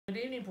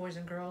evening, boys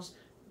and girls.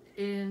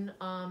 In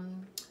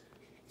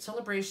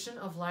celebration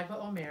of Lag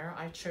BaOmer,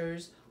 I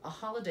chose a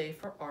holiday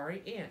for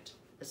Ari Ant.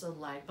 It's a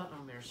Lag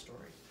BaOmer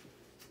story.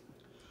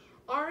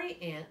 Ari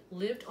Ant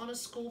lived on a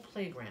school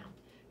playground.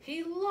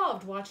 He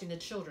loved watching the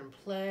children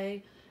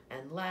play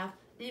and laugh,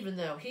 even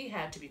though he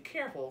had to be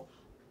careful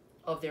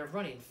of their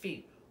running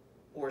feet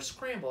or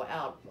scramble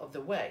out of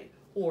the way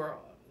or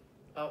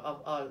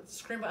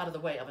scramble out of the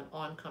way of an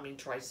oncoming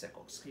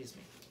tricycle. Excuse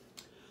me.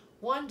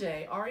 One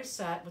day, Ari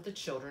sat with the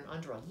children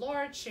under a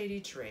large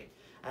shady tree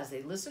as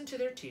they listened to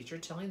their teacher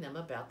telling them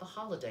about the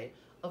holiday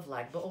of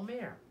Lag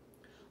BaOmer.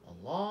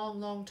 A long,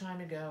 long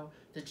time ago,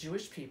 the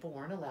Jewish people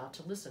weren't allowed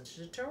to listen to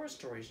the Torah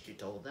stories she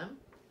told them.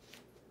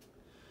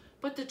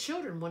 But the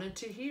children wanted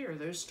to hear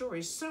those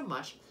stories so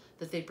much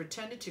that they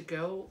pretended to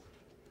go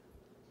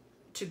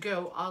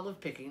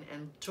olive picking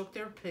and took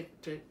their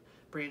picnic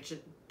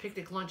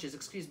lunches,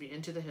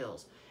 into the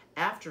hills.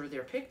 After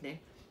their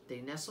picnic, they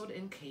nestled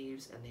in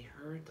caves and they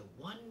heard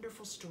the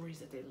wonderful stories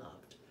that they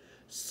loved.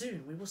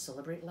 Soon we will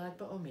celebrate Lag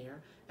BaOmer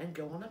and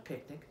go on a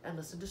picnic and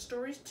listen to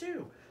stories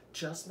too,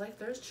 just like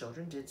those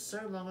children did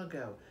so long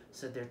ago,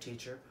 said their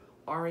teacher.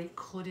 Ari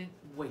couldn't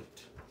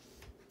wait.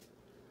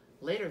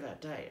 Later that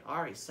day,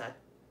 Ari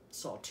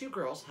saw two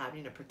girls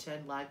having a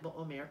pretend Lag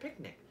BaOmer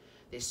picnic.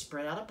 They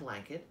spread out a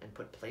blanket and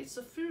put plates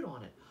of food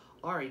on it.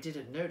 Ari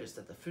didn't notice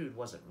that the food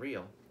wasn't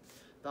real.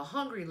 The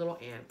hungry little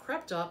ant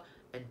crept up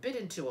and bit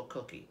into a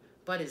cookie,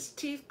 but his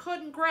teeth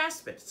couldn't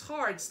grasp its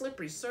hard,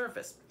 slippery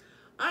surface.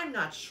 I'm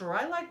not sure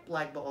I like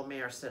Lag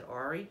BaOmer, said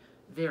Ari,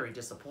 very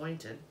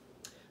disappointed.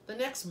 The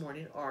next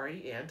morning,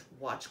 Ari Ant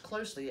watched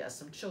closely as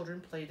some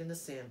children played in the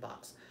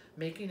sandbox,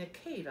 making a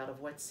cave out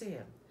of wet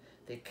sand.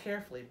 They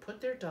carefully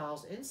put their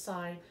dolls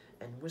inside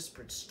and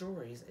whispered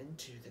stories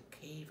into the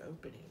cave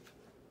opening.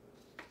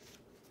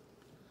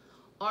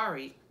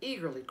 Ari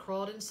eagerly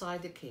crawled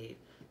inside the cave.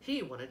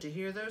 He wanted to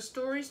hear those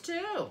stories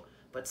too,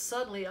 but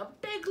suddenly a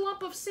big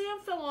lump of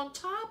sand fell on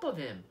top of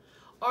him.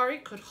 Ari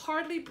could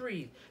hardly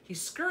breathe. He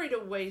scurried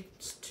away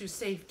to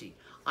safety.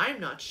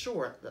 I'm not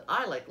sure that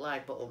I like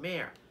Lag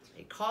BaOmer.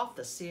 He coughed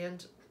the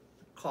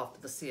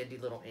sandy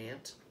little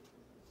ant.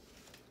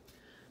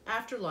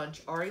 After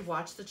lunch, Ari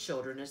watched the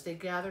children as they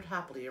gathered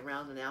happily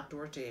around an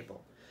outdoor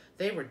table.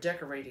 They were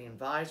decorating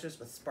visors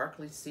with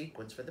sparkly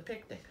sequins for the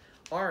picnic.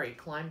 Ari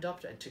climbed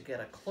up to get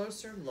a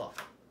closer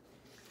look.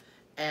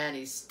 And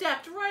he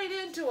stepped right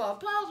into a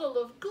puddle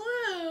of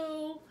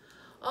glue.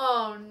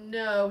 Oh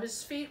no,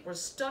 his feet were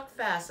stuck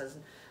fast as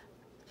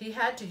he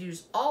had to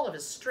use all of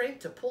his strength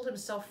to pull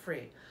himself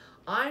free.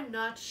 I'm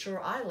not sure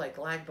I like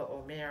Lag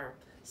BaOmer,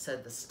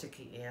 said the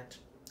sticky ant.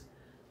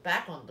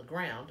 Back on the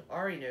ground,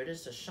 Ari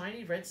noticed a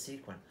shiny red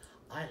sequin.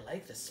 I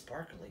like the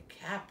sparkly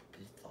cap,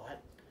 he thought.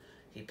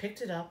 He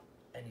picked it up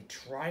and he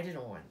tried it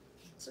on.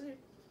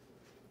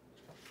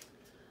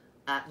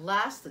 At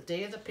last, the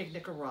day of the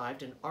picnic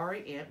arrived and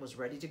Ari Ant was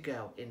ready to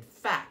go. In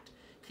fact,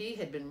 he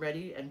had been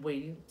ready and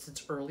waiting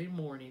since early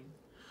morning.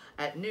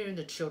 At noon,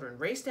 the children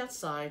raced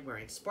outside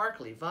wearing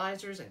sparkly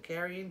visors and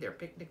carrying their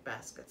picnic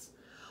baskets.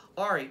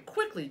 Ari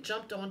quickly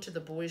jumped onto the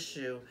boy's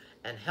shoe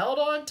and held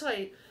on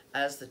tight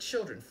as the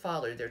children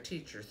followed their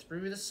teacher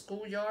through the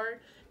schoolyard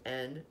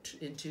and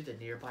into the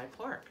nearby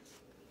park.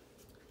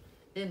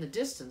 In the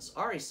distance,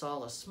 Ari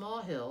saw a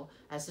small hill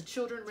as the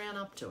children ran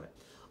up to it.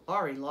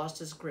 Ari lost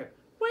his grip.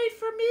 Wait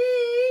for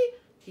me,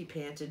 he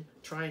panted,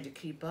 trying to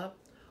keep up.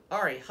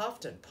 Ari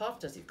huffed and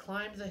puffed as he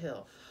climbed the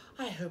hill.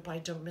 I hope I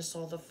don't miss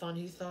all the fun,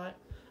 he thought.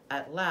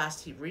 At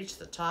last, he reached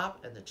the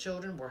top, and the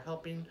children were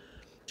helping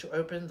to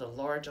open the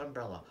large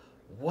umbrella.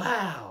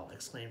 Wow,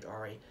 exclaimed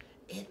Ari.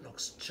 It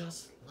looks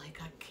just like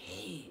a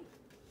cave.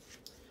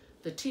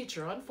 The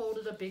teacher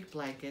unfolded a big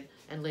blanket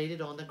and laid it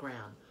on the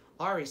ground.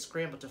 Ari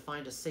scrambled to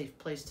find a safe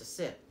place to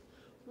sit.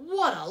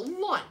 What a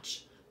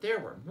lunch! There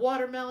were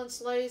watermelon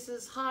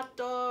slices, hot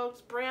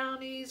dogs,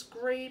 brownies,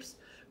 grapes.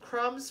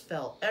 Crumbs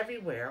fell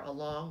everywhere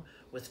along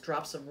with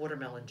drops of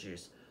watermelon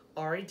juice.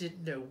 Ari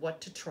didn't know what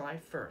to try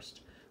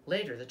first.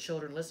 Later, the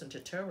children listened to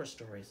Torah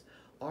stories.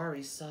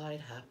 Ari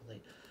sighed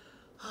happily.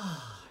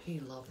 Ah, he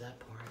loved that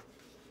part.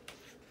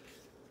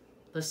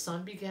 The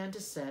sun began to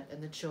set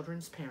and the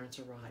children's parents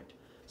arrived.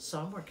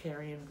 Some were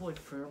carrying wood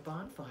for a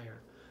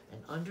bonfire,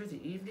 and under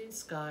the evening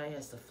sky,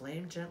 as the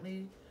flame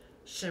gently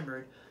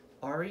shimmered,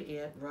 Ari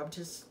Ant rubbed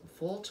his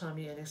full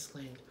tummy and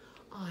exclaimed,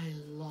 I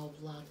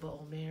love Lag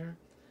BaOmer.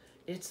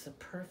 It's the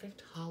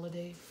perfect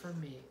holiday for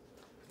me.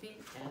 The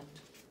end.